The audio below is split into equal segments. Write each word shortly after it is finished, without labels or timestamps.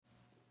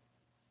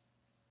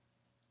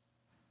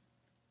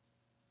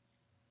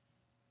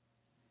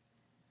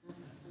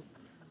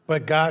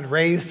But God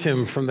raised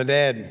him from the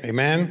dead.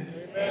 Amen?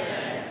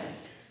 Amen.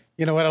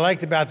 You know, what I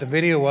liked about the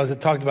video was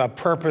it talked about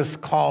purpose,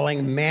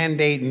 calling,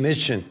 mandate,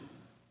 mission.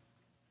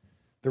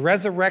 The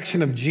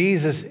resurrection of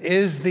Jesus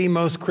is the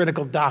most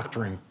critical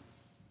doctrine.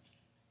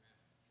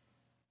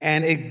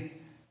 And it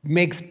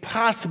makes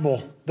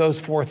possible those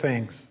four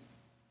things.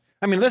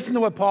 I mean, listen to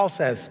what Paul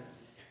says.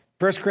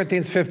 1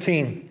 Corinthians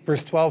 15,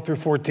 verse 12 through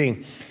 14.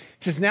 He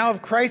says, now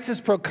if Christ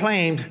is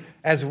proclaimed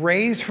as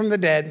raised from the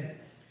dead,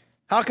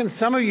 how can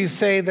some of you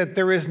say that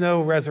there is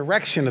no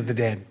resurrection of the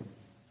dead?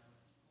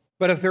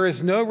 But if there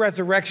is no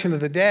resurrection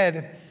of the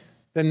dead,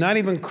 then not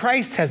even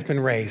Christ has been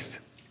raised.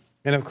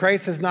 And if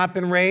Christ has not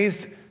been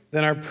raised,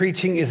 then our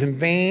preaching is in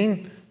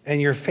vain and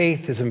your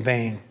faith is in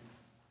vain.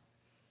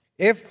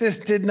 If this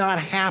did not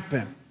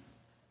happen,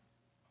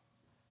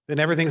 then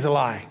everything's a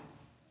lie.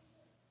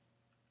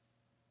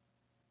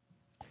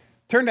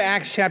 Turn to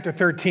Acts chapter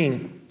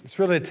 13. It's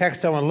really the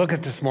text I want to look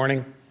at this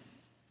morning.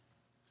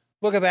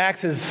 Book of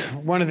Acts is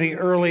one of the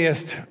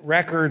earliest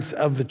records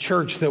of the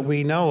church that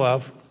we know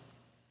of.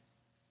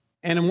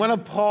 And in one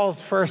of Paul's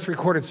first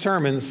recorded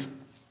sermons,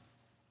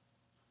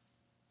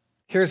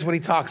 here's what he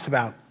talks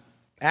about.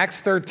 Acts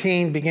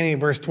 13, beginning in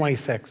verse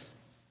 26.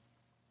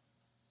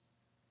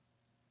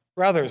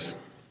 Brothers,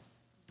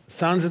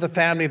 sons of the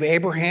family of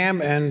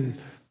Abraham,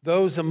 and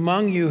those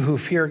among you who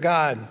fear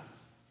God,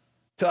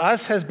 to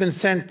us has been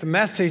sent the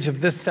message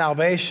of this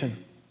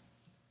salvation.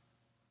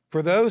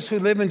 For those who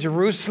live in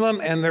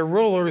Jerusalem and their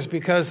rulers,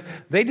 because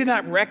they did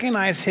not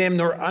recognize him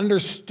nor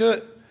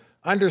understood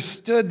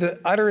the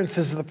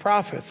utterances of the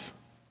prophets,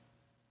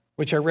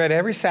 which I read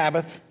every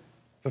Sabbath,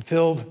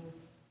 fulfilled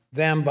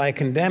them by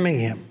condemning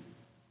him.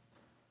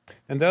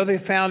 And though they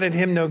found in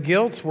him no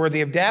guilt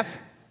worthy of death,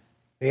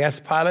 they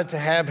asked Pilate to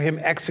have him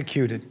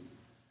executed.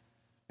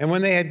 And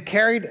when they had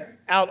carried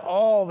out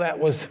all that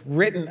was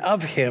written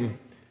of him,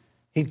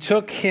 he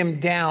took him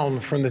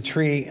down from the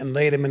tree and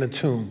laid him in a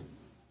tomb.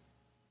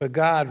 But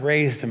God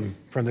raised him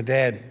from the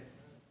dead.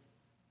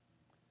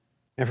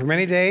 And for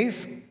many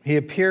days he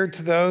appeared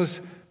to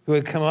those who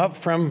had come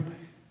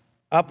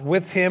up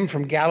with him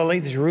from Galilee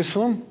to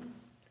Jerusalem,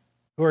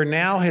 who are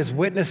now his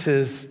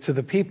witnesses to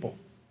the people,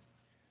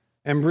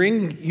 and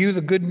bring you the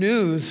good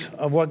news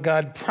of what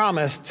God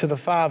promised to the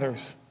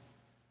fathers.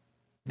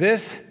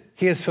 This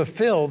he has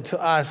fulfilled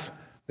to us,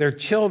 their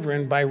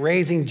children, by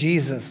raising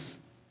Jesus.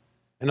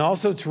 And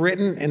also it's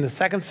written in the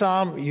second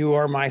Psalm, you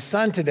are my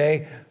son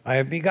today, I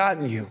have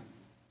begotten you.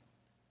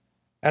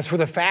 As for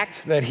the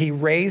fact that he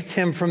raised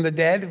him from the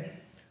dead,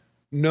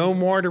 no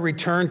more to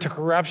return to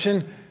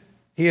corruption,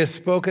 he has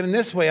spoken in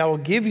this way, I will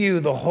give you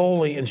the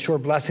holy and sure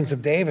blessings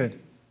of David.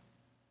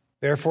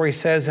 Therefore he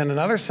says in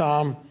another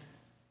Psalm,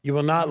 you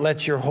will not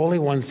let your Holy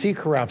One see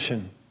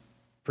corruption.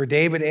 For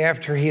David,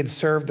 after he had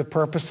served the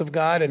purpose of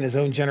God in his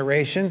own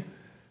generation,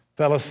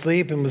 fell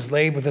asleep and was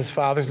laid with his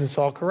fathers and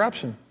saw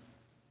corruption.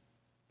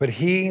 But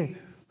he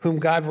whom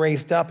God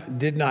raised up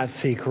did not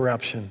see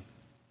corruption.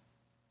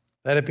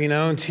 Let it be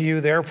known to you,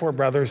 therefore,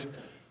 brothers,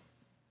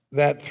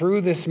 that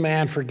through this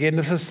man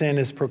forgiveness of sin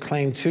is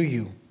proclaimed to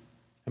you.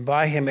 And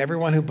by him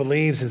everyone who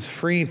believes is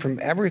freed from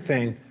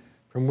everything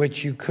from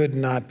which you could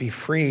not be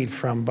freed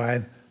from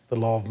by the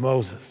law of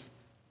Moses.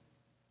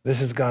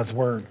 This is God's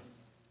word.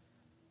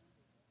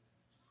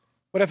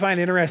 What I find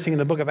interesting in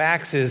the book of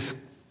Acts is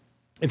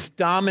it's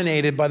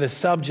dominated by the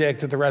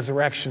subject of the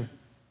resurrection.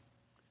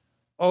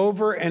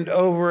 Over and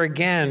over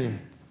again,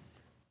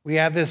 we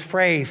have this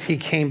phrase, he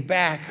came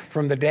back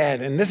from the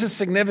dead. And this is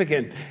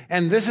significant,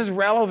 and this is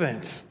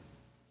relevant.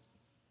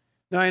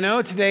 Now, I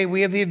know today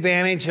we have the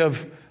advantage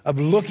of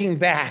looking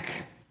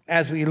back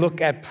as we look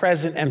at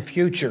present and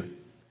future.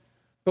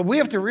 But we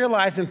have to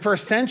realize in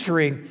first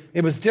century,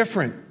 it was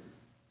different.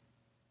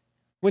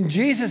 When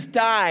Jesus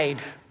died,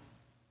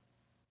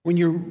 when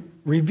you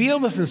reveal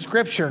this in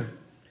Scripture,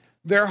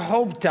 their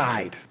hope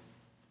died.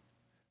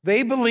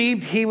 They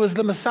believed he was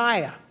the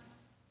Messiah.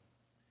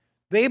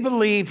 They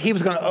believed he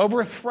was going to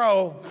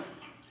overthrow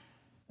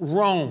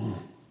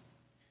Rome.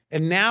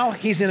 And now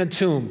he's in a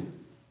tomb.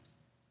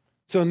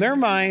 So in their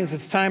minds,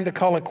 it's time to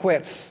call it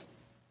quits.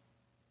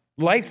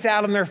 Lights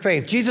out in their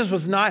faith. Jesus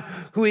was not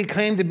who he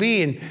claimed to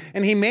be.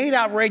 And he made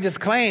outrageous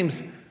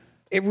claims.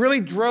 It really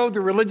drove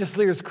the religious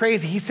leaders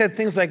crazy. He said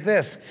things like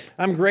this,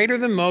 I'm greater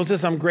than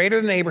Moses, I'm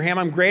greater than Abraham,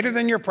 I'm greater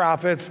than your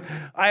prophets.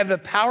 I have the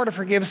power to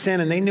forgive sin,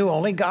 and they knew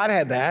only God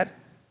had that.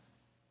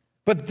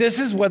 But this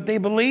is what they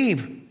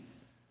believe.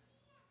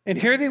 And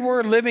here they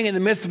were living in the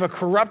midst of a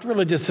corrupt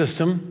religious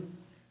system.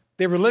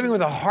 They were living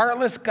with a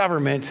heartless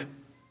government.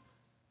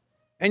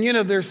 And you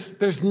know,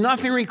 there's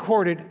nothing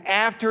recorded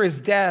after his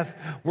death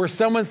where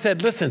someone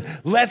said, listen,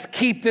 let's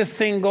keep this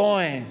thing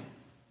going.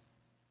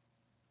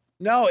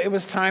 No, it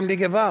was time to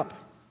give up.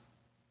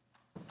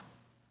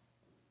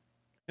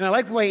 And I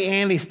like the way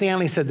Andy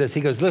Stanley said this.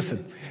 He goes,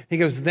 listen,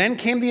 then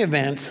came the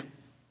event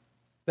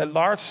that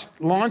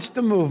launched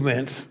the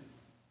movement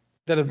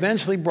that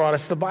eventually brought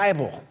us the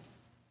Bible.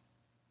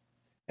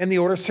 And the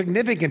order is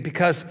significant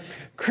because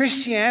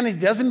Christianity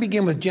doesn't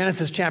begin with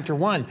Genesis chapter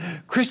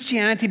 1.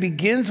 Christianity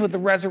begins with the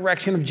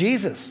resurrection of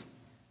Jesus.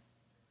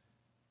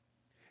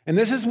 And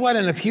this is what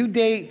in a few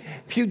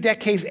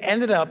decades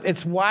ended up,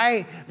 it's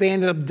why they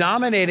ended up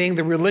dominating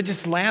the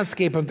religious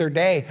landscape of their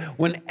day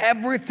when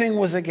everything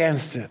was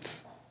against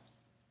it.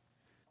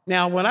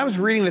 Now, when I was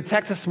reading the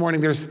text this morning,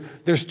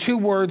 there's two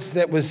words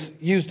that was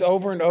used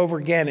over and over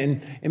again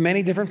in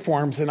many different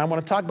forms, and I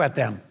want to talk about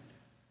them.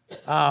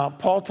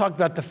 Paul talked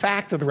about the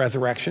fact of the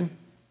resurrection.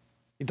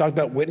 He talked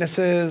about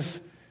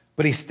witnesses,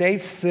 but he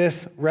states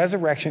this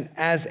resurrection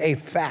as a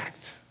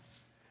fact.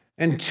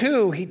 And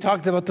two, he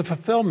talked about the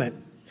fulfillment,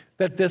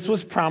 that this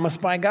was promised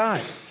by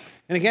God.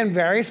 And again,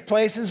 various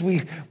places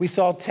we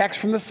saw text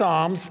from the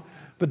Psalms,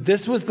 but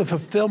this was the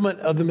fulfillment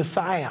of the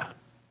Messiah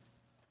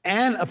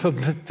and a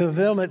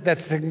fulfillment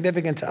that's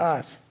significant to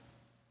us.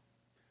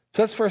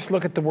 So let's first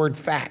look at the word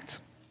fact.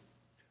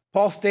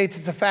 Paul states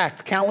it's a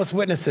fact. Countless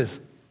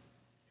witnesses.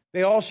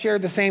 They all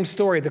shared the same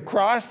story. The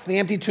cross, the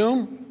empty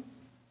tomb.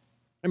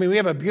 I mean, we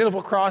have a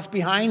beautiful cross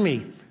behind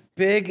me,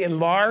 big and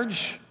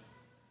large.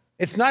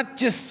 It's not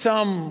just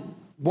some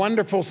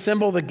wonderful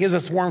symbol that gives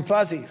us warm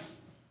fuzzies.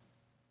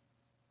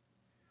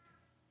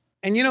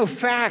 And you know,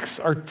 facts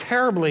are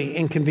terribly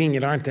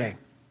inconvenient, aren't they?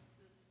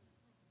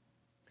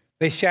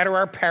 They shatter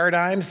our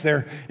paradigms.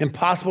 They're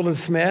impossible to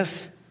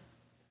dismiss.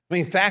 I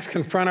mean, facts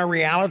confront our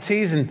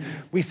realities, and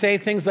we say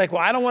things like,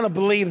 well, I don't want to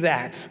believe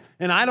that,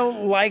 and I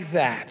don't like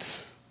that.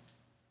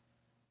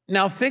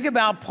 Now, think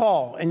about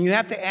Paul, and you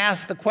have to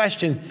ask the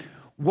question,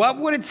 what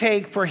would it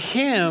take for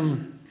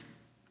him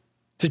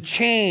to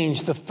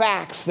change the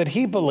facts that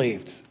he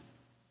believed?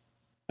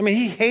 I mean,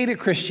 he hated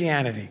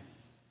Christianity.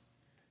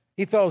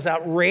 He thought it was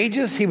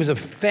outrageous. He was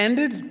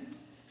offended.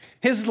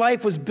 His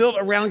life was built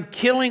around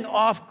killing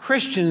off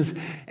Christians,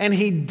 and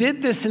he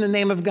did this in the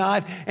name of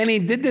God, and he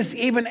did this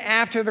even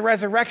after the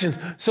resurrections.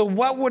 So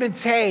what would it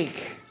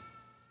take?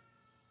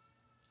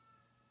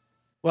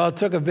 Well, it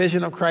took a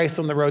vision of Christ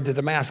on the road to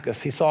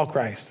Damascus. He saw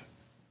Christ,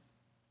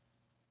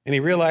 and he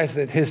realized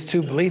that his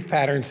two belief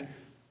patterns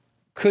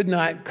could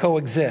not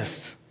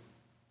coexist.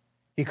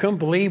 He couldn't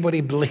believe what he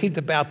believed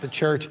about the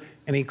church,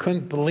 and he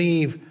couldn't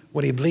believe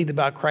what he believed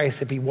about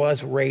Christ if he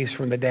was raised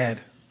from the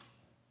dead.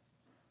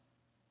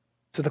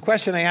 So the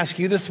question I ask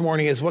you this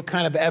morning is, what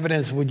kind of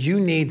evidence would you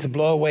need to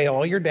blow away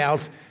all your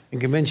doubts and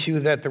convince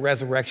you that the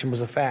resurrection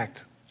was a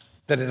fact,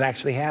 that it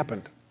actually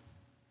happened?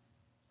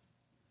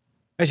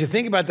 As you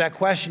think about that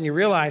question, you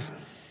realize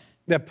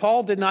that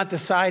Paul did not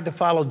decide to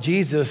follow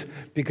Jesus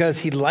because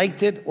he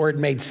liked it or it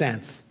made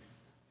sense.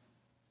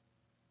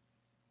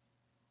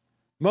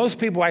 Most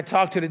people I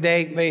talk to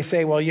today, they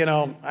say, well, you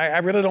know, I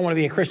really don't want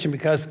to be a Christian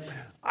because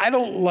I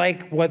don't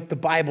like what the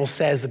Bible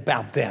says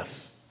about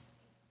this.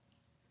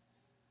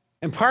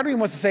 And part of me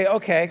wants to say,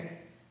 okay,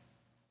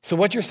 so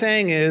what you're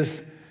saying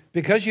is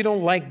because you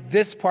don't like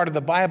this part of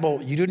the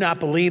Bible, you do not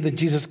believe that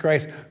Jesus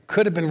Christ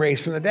could have been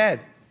raised from the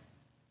dead.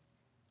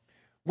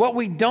 What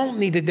we don't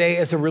need today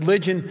is a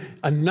religion,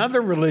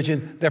 another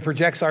religion that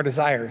projects our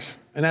desires.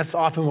 And that's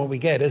often what we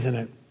get, isn't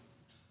it?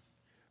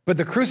 But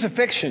the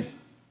crucifixion,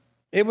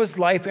 it was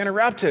life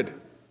interrupted.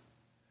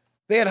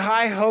 They had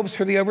high hopes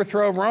for the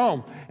overthrow of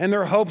Rome, and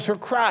their hopes were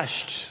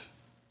crushed.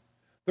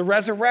 The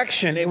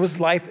resurrection, it was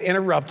life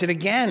interrupted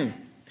again.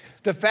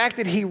 The fact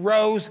that he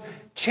rose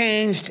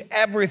changed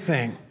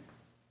everything.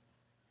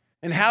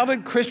 And how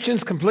did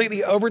Christians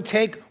completely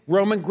overtake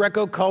Roman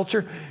Greco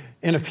culture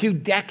in a few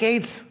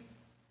decades?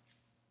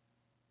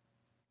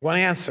 One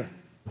answer.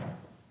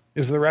 It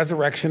was the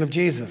resurrection of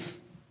Jesus.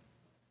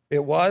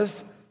 It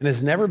was and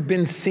has never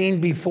been seen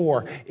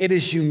before. It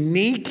is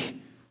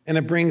unique, and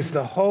it brings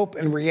the hope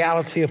and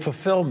reality of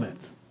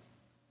fulfillment.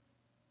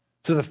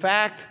 So the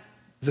fact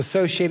is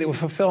associated with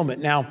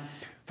fulfillment. Now,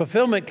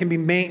 fulfillment can be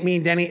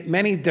mean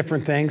many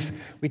different things.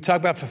 We talk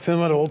about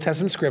fulfillment of Old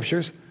Testament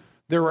scriptures.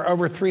 There were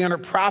over 300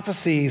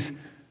 prophecies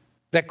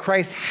that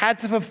Christ had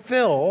to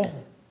fulfill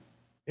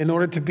in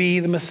order to be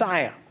the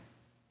Messiah.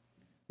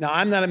 Now,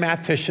 I'm not a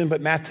mathematician,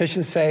 but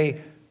mathematicians say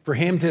for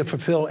him to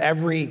fulfill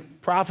every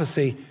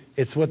prophecy,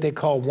 it's what they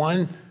call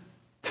 1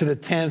 to the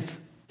 10th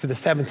to the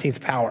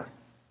 17th power.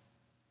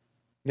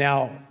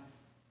 Now,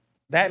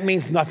 that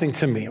means nothing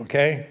to me,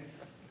 okay?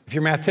 If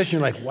you're a mathematician,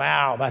 you're like,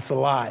 wow, that's a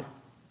lot.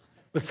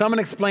 But someone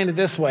explained it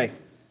this way.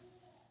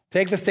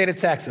 Take the state of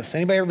Texas.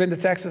 Anybody ever been to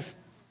Texas?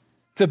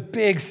 It's a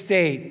big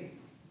state.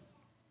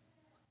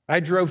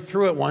 I drove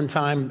through it one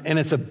time, and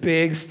it's a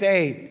big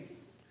state.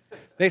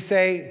 They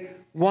say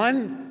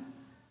 1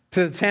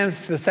 to the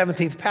 10th to the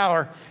 17th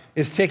power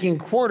is taking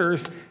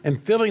quarters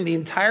and filling the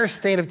entire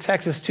state of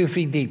Texas 2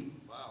 feet deep.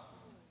 Wow.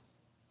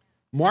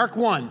 Mark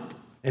 1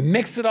 and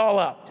mix it all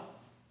up.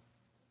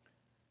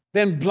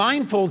 Then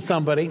blindfold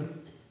somebody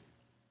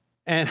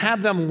and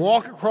have them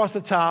walk across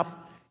the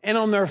top, and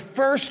on their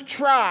first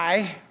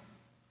try,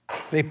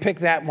 they pick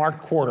that marked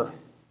quarter.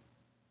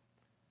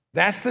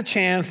 That's the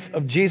chance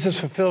of Jesus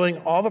fulfilling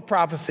all the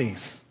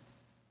prophecies.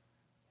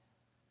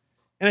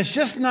 And it's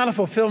just not a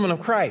fulfillment of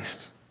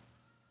Christ.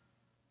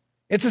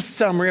 It's a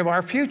summary of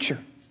our future.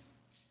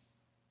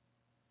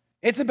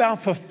 It's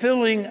about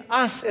fulfilling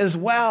us as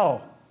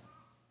well.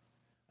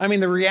 I mean,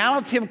 the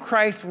reality of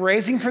Christ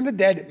raising from the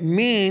dead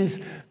means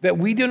that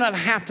we do not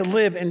have to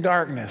live in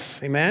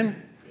darkness.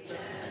 Amen?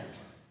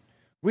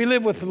 We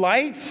live with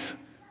light.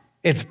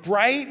 It's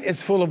bright.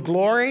 It's full of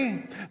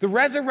glory. The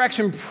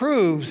resurrection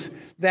proves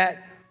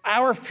that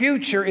our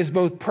future is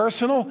both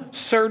personal,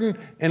 certain,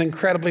 and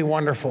incredibly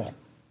wonderful.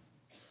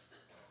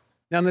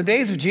 Now, in the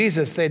days of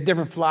Jesus, they had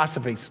different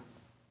philosophies.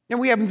 And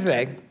we have them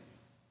today.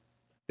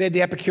 They had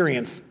the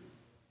Epicureans.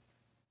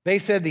 They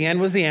said the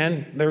end was the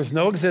end. There was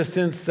no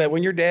existence, that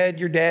when you're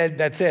dead,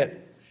 that's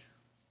it.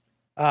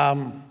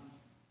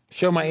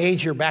 Show my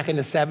age here, back in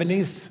the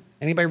 70s.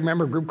 Anybody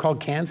remember a group called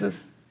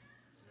Kansas?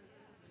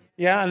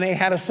 Yeah, and they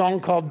had a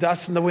song called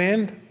Dust in the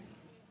Wind.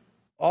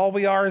 All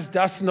we are is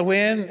dust in the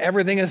wind.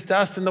 Everything is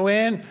dust in the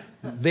wind.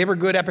 They were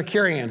good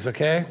Epicureans,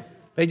 okay?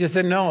 They just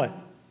didn't know it.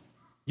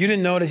 You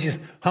didn't know it as you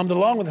hummed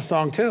along with the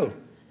song too.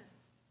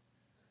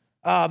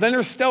 Then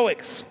there's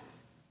Stoics.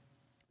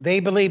 They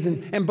believed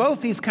in, and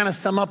both these kind of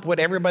sum up what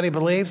everybody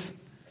believes.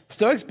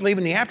 Stoics believe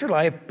in the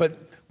afterlife, but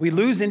we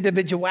lose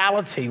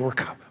individuality. We're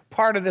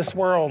part of this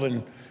world.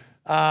 And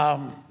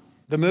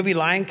the movie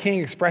Lion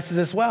King expresses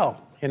this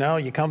well. You know,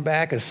 you come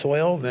back as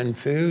soil, then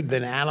food,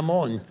 then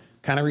animal, and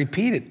kind of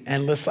repeat it,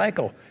 endless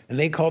cycle. And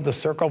they called it the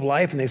circle of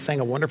life, and they sang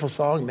a wonderful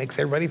song, makes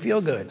everybody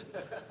feel good.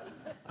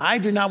 I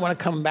do not want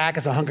to come back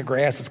as a hunk of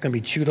grass that's going to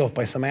be chewed off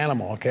by some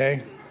animal,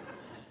 okay?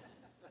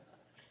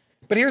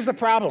 But here's the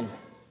problem.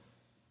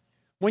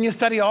 When you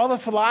study all the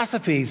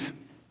philosophies,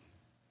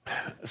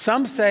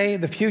 some say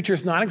the future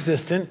is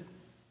non-existent.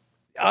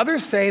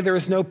 Others say there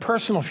is no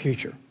personal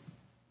future.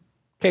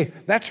 Okay,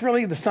 that's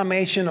really the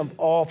summation of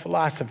all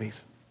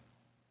philosophies.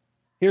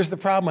 Here's the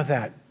problem with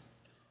that.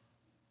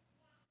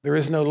 There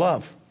is no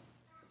love.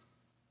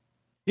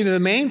 You know, the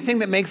main thing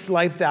that makes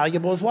life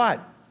valuable is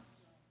what?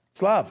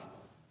 It's love.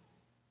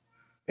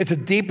 It's the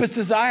deepest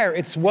desire.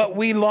 It's what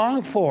we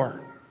long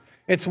for.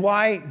 It's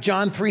why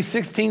John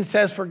 3:16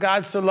 says, for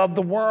God so loved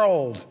the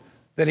world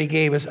that he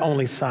gave his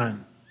only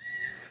son.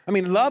 I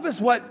mean, love is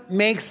what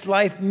makes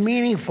life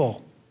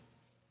meaningful.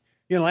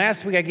 You know,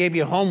 last week I gave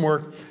you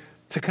homework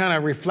to kind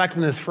of reflect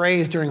on this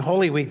phrase during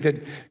Holy Week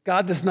that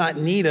God does not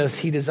need us,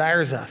 he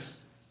desires us.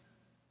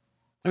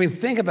 I mean,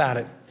 think about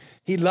it.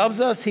 He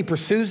loves us, he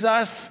pursues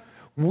us.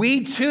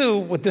 We too,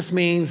 what this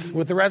means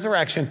with the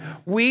resurrection,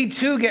 we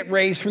too get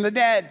raised from the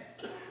dead.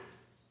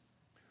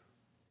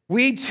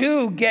 We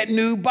too get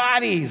new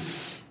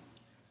bodies.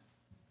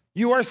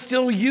 You are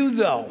still you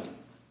though,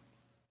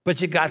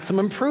 but you got some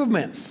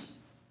improvements.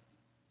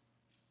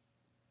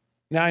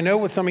 Now I know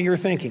what some of you are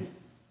thinking.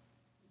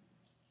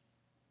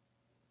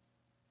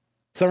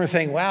 Some are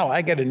saying, wow,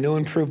 I get a new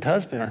improved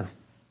husband or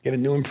get a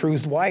new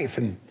improved wife.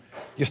 And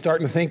you're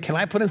starting to think, can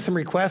I put in some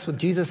requests with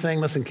Jesus saying,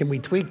 listen, can we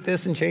tweak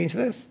this and change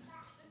this?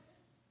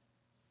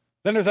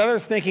 Then there's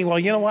others thinking, well,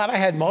 you know what? I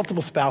had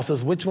multiple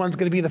spouses. Which one's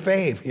going to be the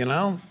fave, you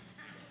know?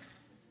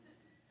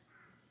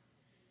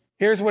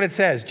 Here's what it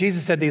says.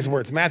 Jesus said these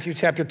words, Matthew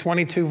chapter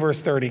 22,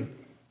 verse 30.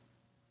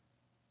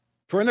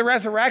 For in the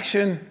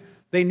resurrection,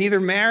 they neither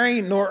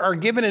marry nor are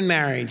given in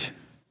marriage,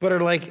 but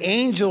are like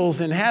angels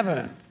in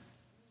heaven.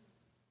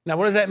 Now,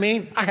 what does that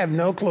mean? I have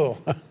no clue.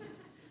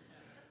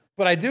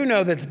 But I do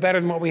know that it's better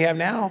than what we have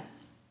now.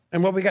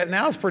 And what we got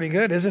now is pretty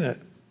good, isn't it?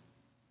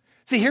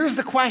 See, here's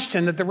the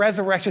question that the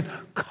resurrection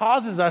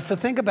causes us to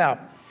think about.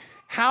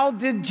 How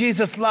did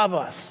Jesus love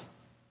us?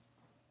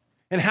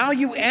 And how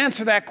you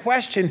answer that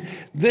question,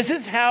 this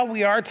is how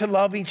we are to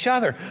love each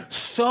other.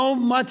 So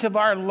much of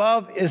our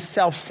love is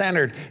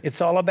self-centered.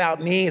 It's all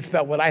about me. It's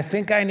about what I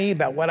think I need,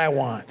 about what I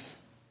want.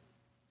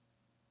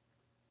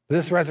 But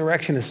this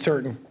resurrection is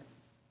certain.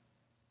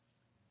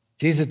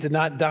 Jesus did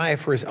not die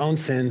for his own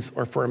sins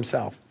or for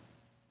himself.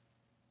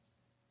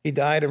 He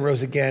died and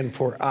rose again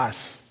for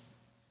us.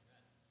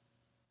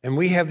 And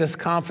we have this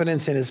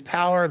confidence in his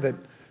power that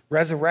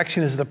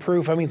resurrection is the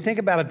proof. I mean, think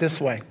about it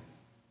this way.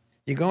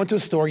 You go into a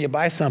store, you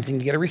buy something,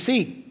 you get a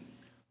receipt.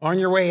 On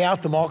your way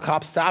out, the mall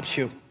cop stops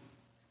you.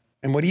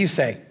 And what do you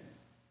say?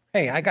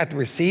 Hey, I got the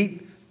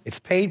receipt. It's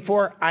paid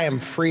for. I am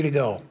free to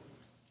go.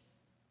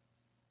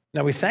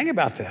 Now, we sang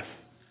about this.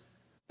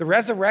 The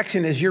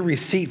resurrection is your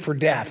receipt for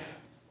death.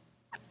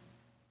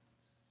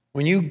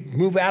 When you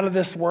move out of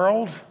this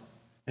world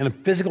and a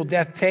physical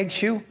death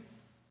takes you,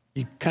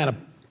 you kind of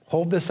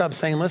hold this up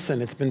saying,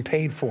 listen, it's been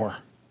paid for.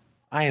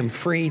 I am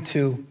free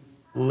to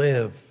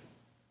live.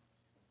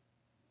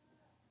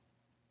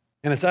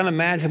 And it's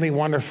unimaginably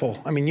wonderful.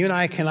 I mean, you and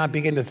I cannot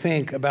begin to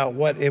think about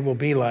what it will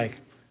be like,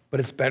 but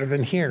it's better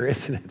than here,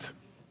 isn't it?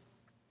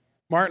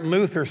 Martin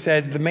Luther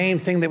said the main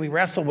thing that we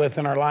wrestle with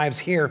in our lives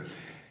here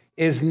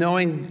is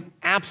knowing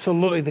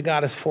absolutely that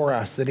God is for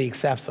us, that he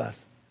accepts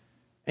us.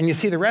 And you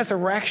see, the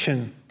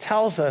resurrection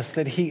tells us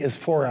that he is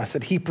for us,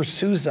 that he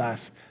pursues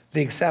us, that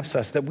he accepts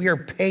us, that we are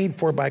paid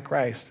for by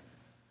Christ.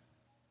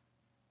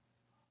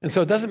 And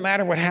so it doesn't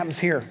matter what happens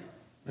here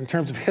in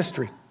terms of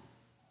history.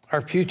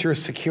 Our future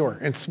is secure.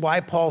 It's why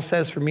Paul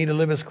says, for me to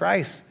live as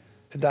Christ,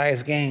 to die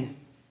as gain.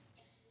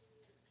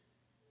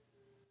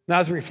 Now, I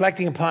was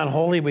reflecting upon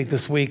Holy Week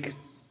this week.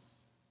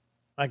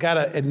 I got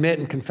to admit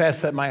and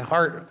confess that my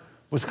heart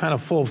was kind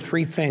of full of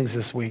three things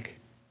this week.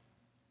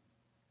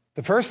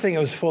 The first thing it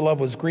was full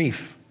of was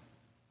grief.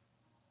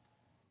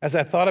 As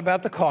I thought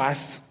about the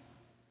cost,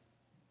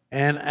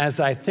 and as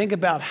I think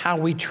about how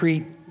we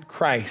treat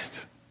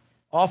Christ,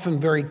 often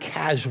very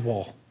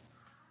casual.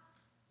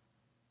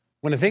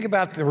 When I think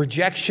about the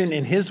rejection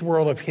in his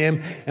world of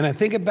him, and I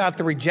think about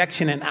the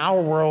rejection in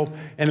our world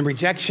and the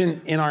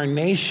rejection in our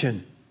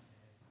nation,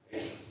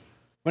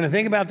 when I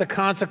think about the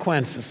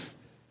consequences,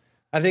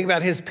 I think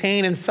about his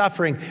pain and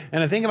suffering,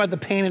 and I think about the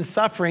pain and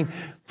suffering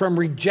from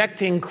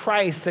rejecting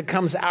Christ that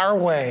comes our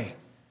way.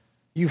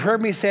 You've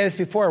heard me say this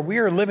before. We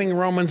are living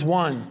Romans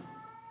 1.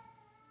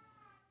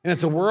 And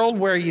it's a world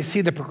where you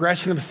see the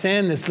progression of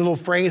sin, this little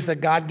phrase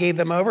that God gave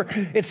them over.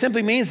 It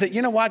simply means that,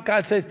 you know what?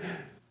 God says,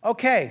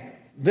 okay,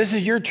 this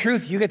is your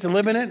truth. You get to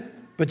live in it,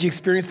 but you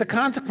experience the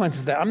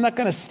consequences of that. I'm not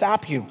going to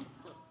stop you.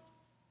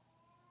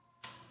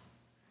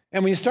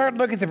 And when you start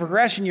looking at the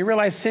progression, you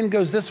realize sin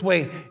goes this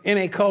way in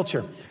a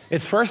culture.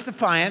 It's first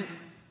defiant.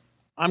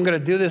 I'm going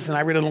to do this, and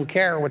I really don't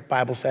care what the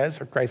Bible says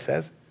or Christ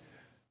says.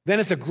 Then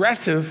it's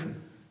aggressive.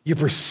 You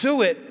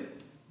pursue it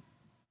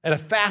at a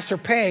faster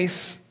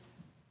pace.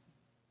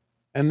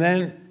 And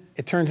then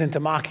it turns into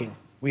mocking.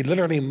 We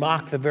literally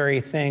mock the very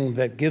thing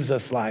that gives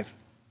us life.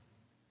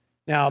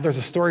 Now, there's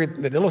a story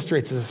that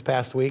illustrates this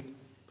past week.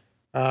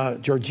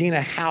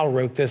 Georgina Howe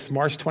wrote this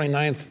March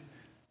 29th,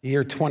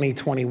 year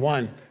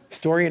 2021.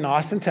 Story in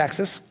Austin,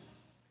 Texas.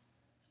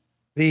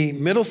 The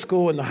middle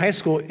school and the high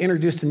school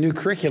introduced a new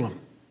curriculum.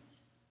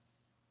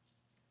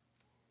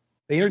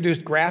 They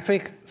introduced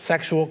graphic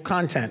sexual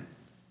content.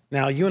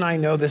 Now, you and I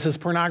know this is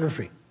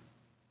pornography.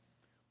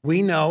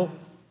 We know,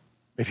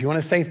 if you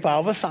want to say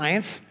follow the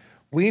science,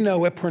 we know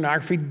what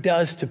pornography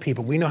does to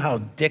people. We know how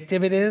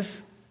addictive it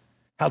is,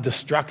 how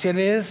destructive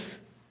it is.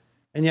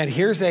 And yet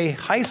here's a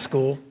high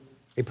school,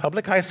 a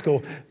public high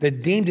school,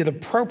 that deemed it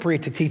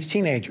appropriate to teach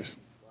teenagers.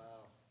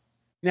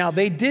 Now,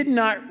 they did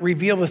not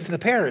reveal this to the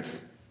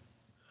parents.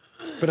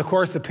 But of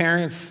course, the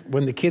parents,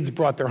 when the kids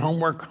brought their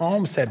homework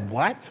home, said,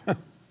 what?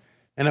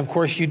 And of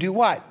course, you do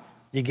what?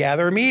 You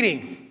gather a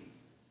meeting.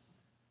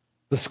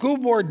 The school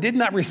board did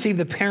not receive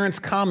the parents'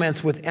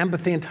 comments with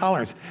empathy and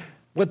tolerance.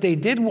 What they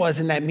did was,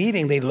 in that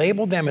meeting, they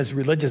labeled them as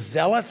religious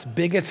zealots,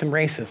 bigots, and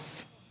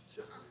racists.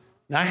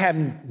 Now, I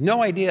have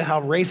no idea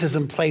how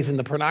racism plays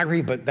into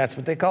pornography, but that's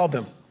what they called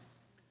them.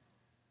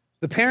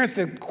 The parents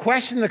that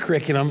questioned the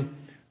curriculum,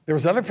 there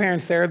was other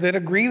parents there that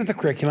agreed with the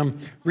curriculum,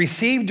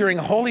 received during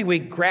Holy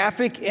Week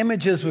graphic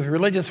images with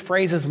religious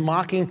phrases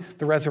mocking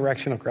the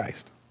resurrection of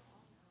Christ.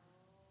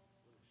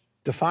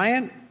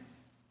 Defiant,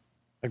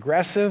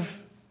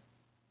 aggressive,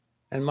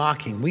 and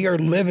mocking. We are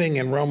living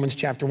in Romans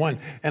chapter 1,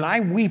 and I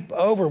weep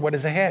over what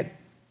is ahead.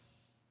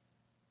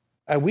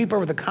 I weep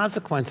over the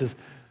consequences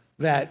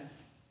that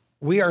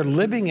we are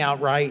living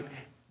out right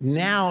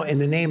now in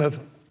the name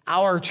of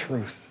our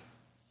truth.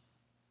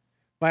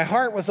 My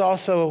heart was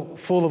also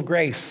full of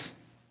grace.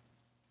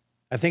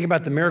 I think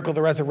about the miracle of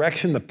the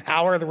resurrection, the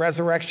power of the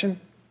resurrection,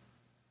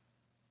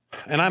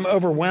 and I'm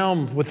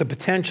overwhelmed with the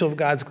potential of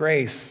God's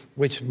grace,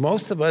 which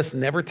most of us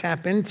never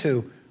tap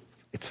into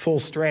its full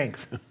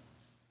strength.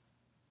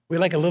 We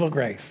like a little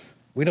grace.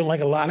 We don't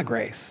like a lot of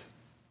grace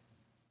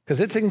because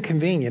it's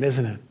inconvenient,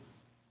 isn't it?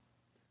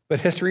 But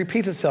history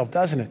repeats itself,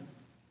 doesn't it?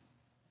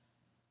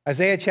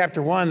 Isaiah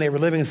chapter 1, they were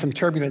living in some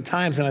turbulent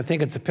times, and I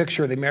think it's a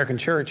picture of the American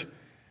church.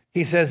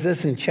 He says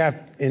this in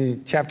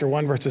chapter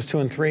 1, verses 2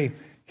 and 3.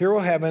 Hear, O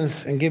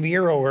heavens, and give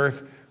ear, O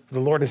earth, for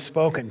the Lord has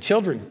spoken.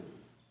 Children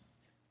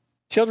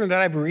that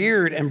I've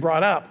reared and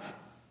brought up,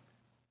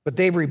 but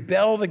they've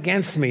rebelled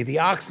against me. The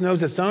ox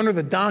knows its owner,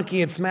 the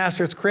donkey its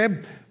master's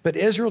crib, but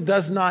Israel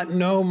does not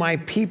know, my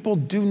people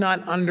do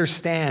not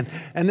understand.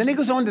 And then he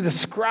goes on to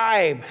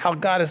describe how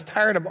God is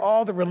tired of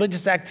all the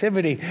religious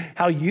activity,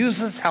 how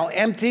useless, how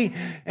empty,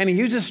 and he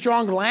uses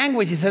strong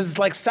language. He says it's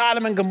like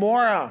Sodom and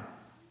Gomorrah.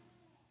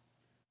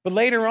 But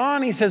later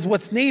on, he says,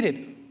 what's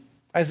needed?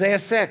 Isaiah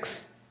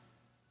 6.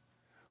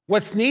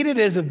 What's needed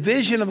is a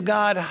vision of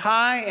God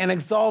high and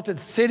exalted,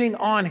 sitting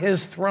on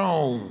his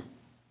throne.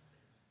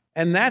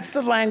 And that's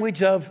the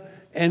language of,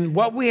 and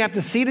what we have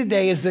to see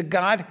today is that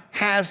God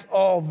has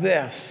all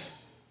this.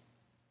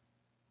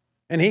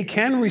 And he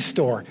can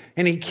restore,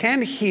 and he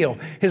can heal.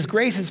 His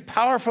grace is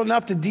powerful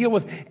enough to deal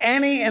with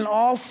any and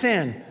all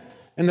sin.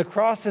 And the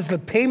cross is the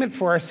payment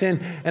for our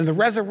sin, and the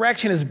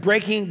resurrection is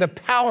breaking the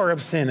power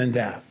of sin and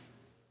death.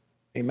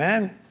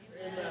 Amen?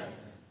 Amen.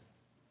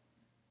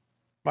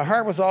 My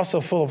heart was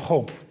also full of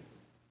hope.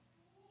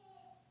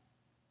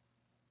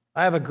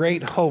 I have a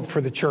great hope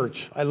for the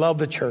church. I love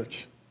the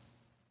church.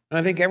 And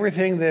I think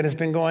everything that has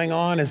been going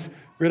on is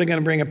really going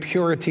to bring a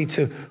purity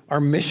to our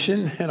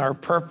mission and our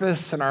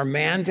purpose and our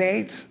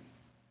mandate.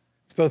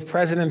 It's both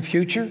present and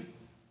future.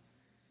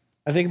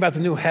 I think about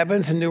the new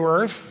heavens and new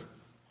earth.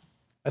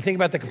 I think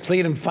about the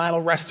complete and final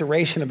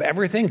restoration of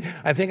everything.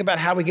 I think about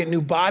how we get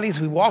new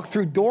bodies. We walk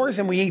through doors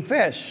and we eat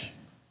fish.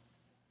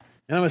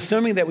 And I'm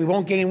assuming that we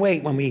won't gain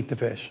weight when we eat the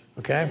fish,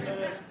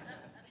 okay?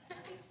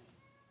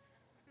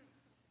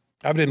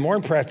 I've been more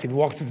impressed if you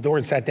walked through the door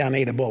and sat down and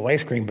ate a bowl of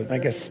ice cream, but I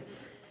guess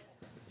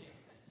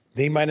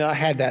They might not have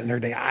had that in their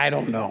day. I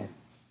don't know.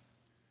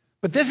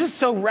 But this is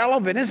so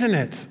relevant, isn't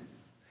it?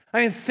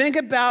 I mean, think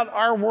about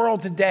our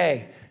world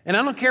today. And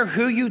I don't care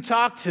who you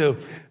talk to,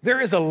 there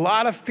is a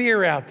lot of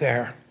fear out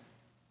there.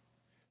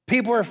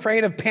 People are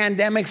afraid of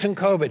pandemics and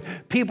COVID.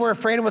 People are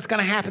afraid of what's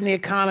going to happen in the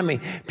economy.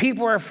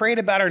 People are afraid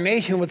about our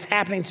nation, what's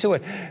happening to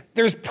it.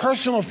 There's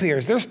personal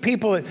fears. There's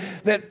people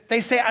that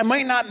they say, I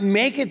might not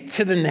make it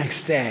to the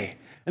next day.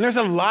 And there's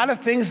a lot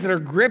of things that are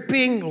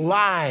gripping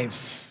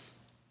lives.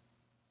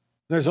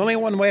 There's only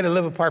one way to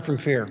live apart from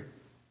fear.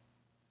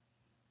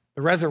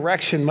 The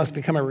resurrection must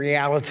become a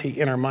reality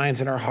in our minds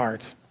and our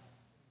hearts.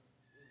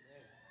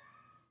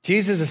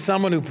 Jesus is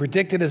someone who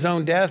predicted his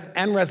own death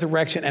and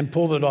resurrection and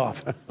pulled it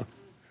off.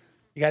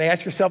 You got to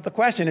ask yourself the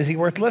question, is he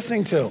worth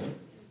listening to? I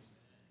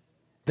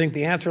think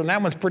the answer on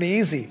that one's pretty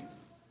easy.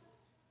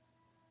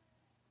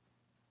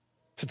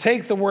 So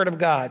take the word of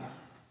God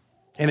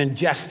and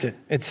ingest it.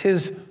 It's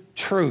his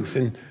truth.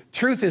 And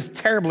truth is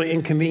terribly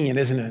inconvenient,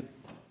 isn't it?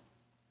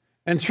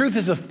 And truth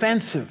is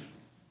offensive.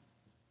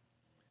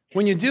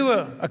 When you do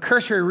a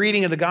cursory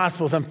reading of the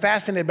Gospels, I'm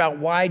fascinated about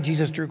why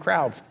Jesus drew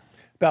crowds,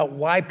 about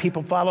why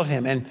people followed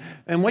him.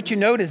 And what you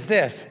note is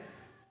this.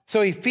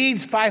 So he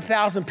feeds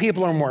 5,000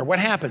 people or more. What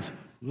happens?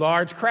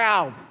 Large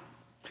crowd.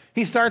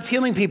 He starts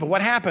healing people.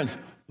 What happens?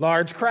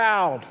 Large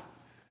crowd.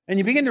 And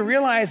you begin to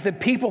realize that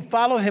people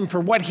follow him for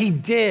what he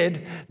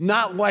did,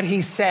 not what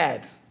he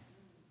said.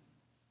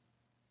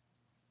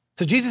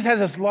 So Jesus has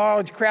this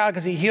large crowd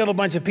because he healed a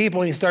bunch of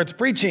people and he starts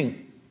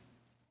preaching.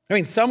 I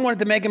mean, some wanted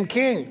to make him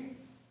king.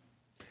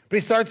 But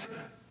he starts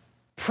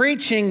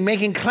preaching,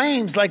 making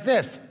claims like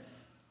this.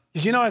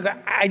 Because, you know,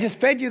 I just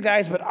fed you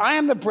guys, but I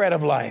am the bread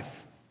of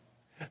life.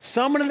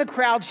 Someone in the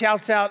crowd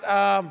shouts out,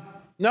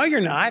 no,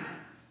 you're not.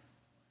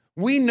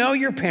 We know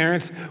your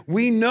parents.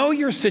 We know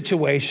your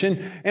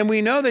situation. And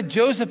we know that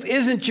Joseph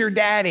isn't your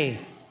daddy.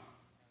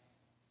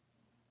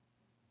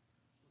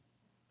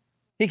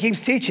 He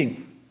keeps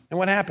teaching. And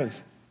what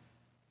happens?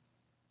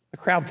 The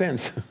crowd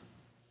thins.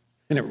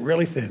 And it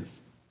really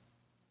thins.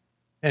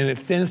 And it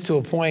thins to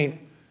a point.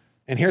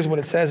 And here's what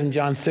it says in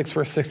John 6,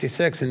 verse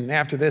 66. And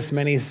after this,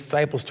 many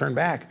disciples turned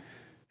back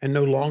and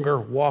no longer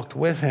walked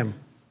with him.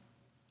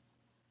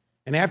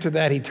 And after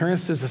that, he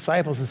turns to his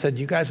disciples and said,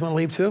 you guys want to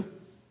leave too?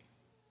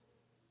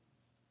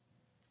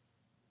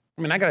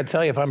 I mean, I got to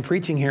tell you, if I'm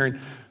preaching here and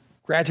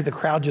gradually the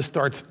crowd just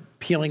starts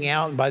peeling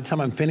out, and by the time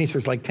I'm finished,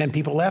 there's like 10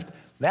 people left,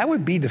 that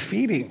would be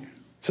defeating.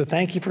 So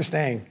thank you for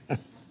staying.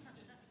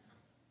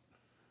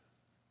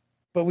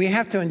 But we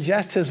have to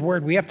ingest his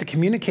word. We have to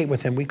communicate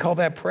with him. We call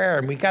that prayer,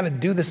 and we got to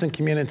do this in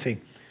community.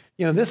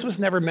 You know, this was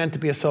never meant to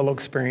be a solo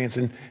experience.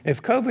 And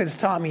if COVID has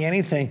taught me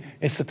anything,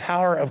 it's the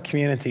power of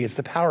community. It's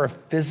the power of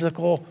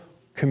physical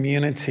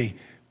community.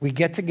 We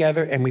get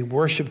together and we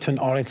worship to an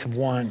audience of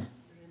one.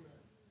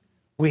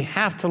 We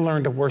have to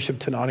learn to worship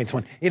to an audience of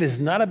one. It is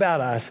not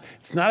about us.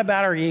 It's not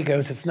about our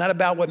egos. It's not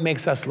about what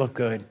makes us look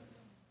good.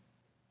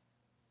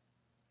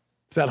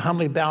 It's about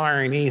humbly bowing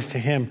our knees to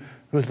him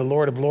who is the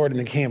Lord of Lords and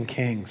the King of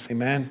Kings.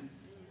 Amen?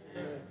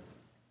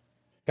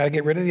 Got to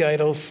get rid of the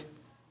idols.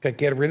 Got to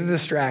get rid of the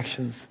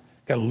distractions.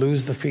 Got to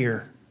lose the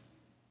fear.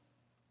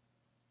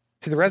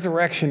 See, the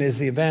resurrection is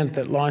the event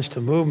that launched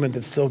a movement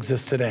that still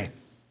exists today.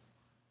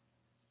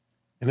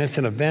 And it's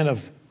an event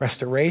of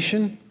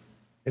restoration.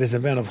 It is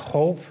an event of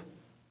hope.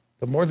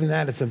 But more than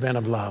that, it's an event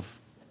of love.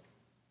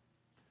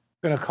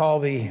 We're going to call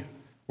the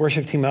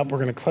worship team up. We're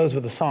going to close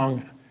with a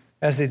song.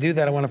 As they do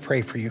that, I want to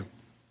pray for you.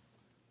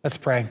 Let's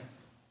pray.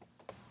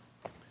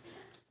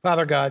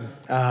 Father God,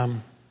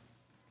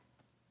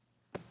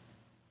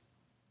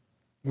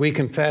 we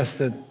confess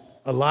that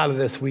a lot of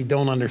this we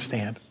don't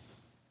understand.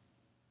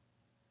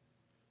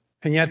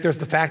 And yet there's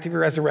the fact of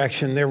your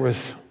resurrection. There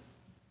was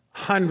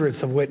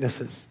hundreds of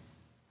witnesses.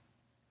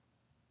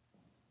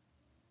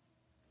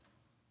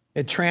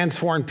 It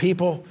transformed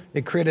people.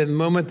 It created a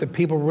moment that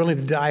people were willing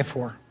to die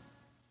for.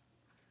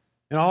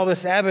 And all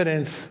this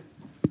evidence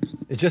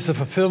is just a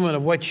fulfillment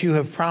of what you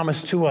have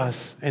promised to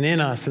us and in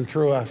us and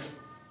through us.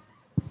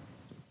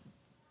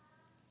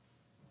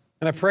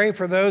 And I pray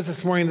for those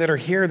this morning that are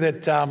here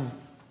that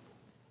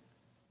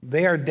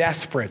they are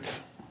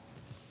desperate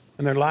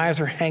and their lives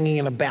are hanging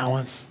in a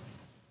balance.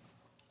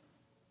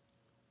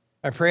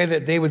 I pray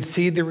that they would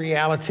see the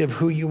reality of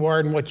who you are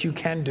and what you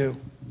can do.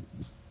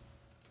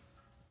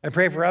 I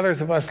pray for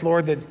others of us,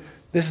 Lord, that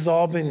this has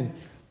all been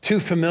too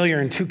familiar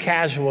and too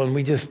casual, and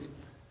we just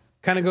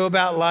kind of go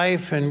about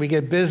life and we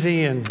get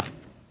busy and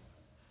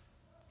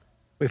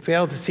we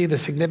fail to see the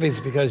significance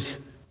because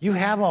you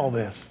have all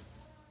this.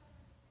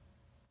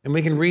 And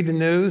we can read the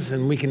news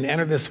and we can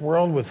enter this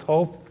world with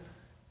hope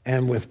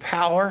and with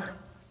power.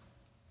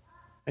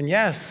 And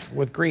yes,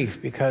 with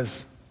grief,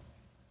 because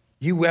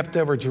you wept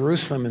over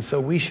Jerusalem, and so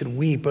we should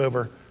weep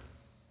over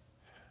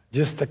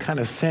just the kind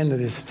of sin that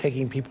is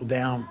taking people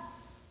down.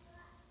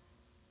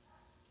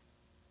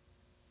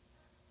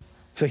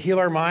 So heal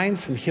our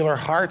minds and heal our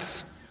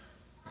hearts.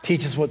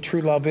 Teach us what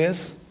true love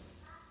is.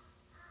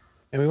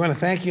 And we want to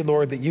thank you,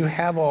 Lord, that you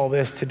have all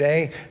this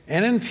today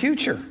and in the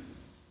future.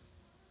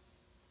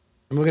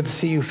 And we'll get to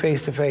see you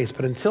face to face.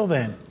 But until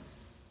then,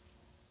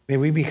 may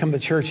we become the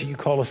church that you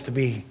call us to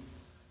be.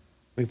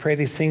 We pray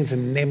these things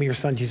in the name of your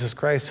Son, Jesus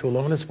Christ, who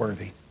alone is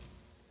worthy.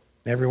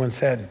 And everyone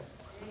said,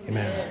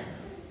 Amen.